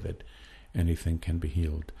the idea that anything can be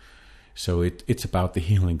healed. So it's about the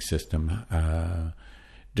healing system,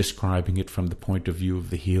 describing it from the point of view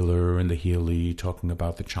of the healer and the healee, talking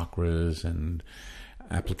about the chakras and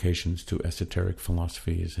applications to esoteric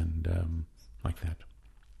philosophies and like that.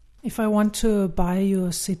 If I want to buy your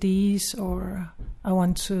CDs, or I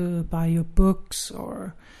want to buy your books,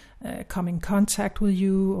 or come in contact with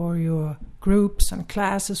you or your groups and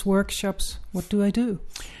classes, workshops, what do I do?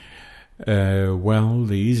 Well,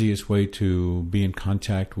 the easiest way to be in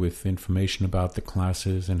contact with information about the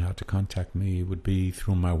classes and how to contact me would be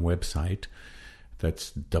through my website.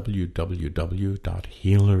 That's www.healer.ch.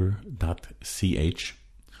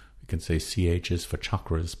 You can say CH is for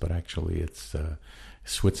chakras, but actually it's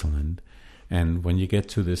Switzerland. And when you get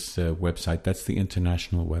to this website, that's the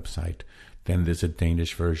international website. Then there's a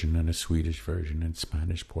Danish version and a Swedish version and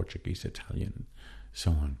Spanish, Portuguese, Italian,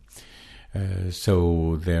 so on.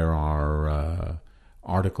 So there are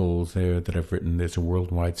articles there that I've written. There's a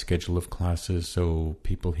worldwide schedule of classes, so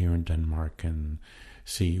people here in Denmark can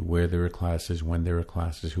see where there are classes, when there are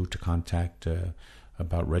classes, who to contact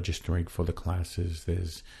about registering for the classes.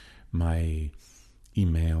 There's my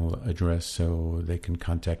email address, so they can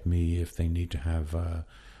contact me if they need to have a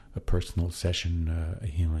personal session, a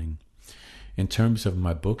healing. In terms of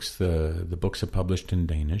my books, the books are published in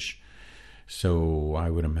Danish, so I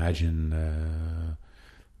would imagine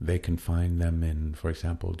they can find them in, for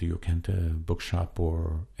example, the Ukenta bookshop,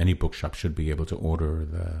 or any bookshop should be able to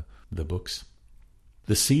order the books.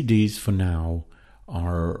 The CDs for now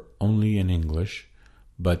are only in English,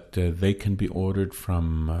 but they can be ordered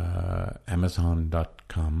from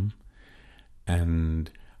Amazon.com,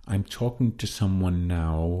 and I'm talking to someone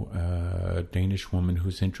now, a Danish woman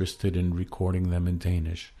who's interested in recording them in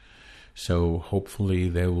Danish. So hopefully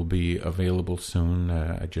they will be available soon.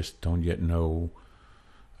 I just don't yet know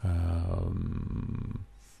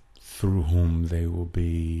through whom they will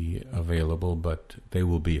be available, but they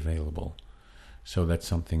will be available. So that's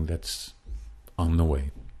something that's on the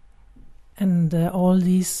way. And all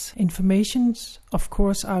these informations, of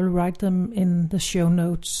course, I'll write them in the show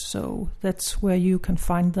notes, so that's where you can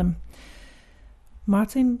find them.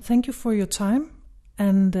 Martin, thank you for your time,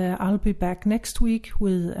 and I'll be back next week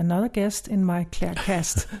with another guest in my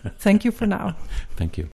Claircast. Thank you for now. Thank you.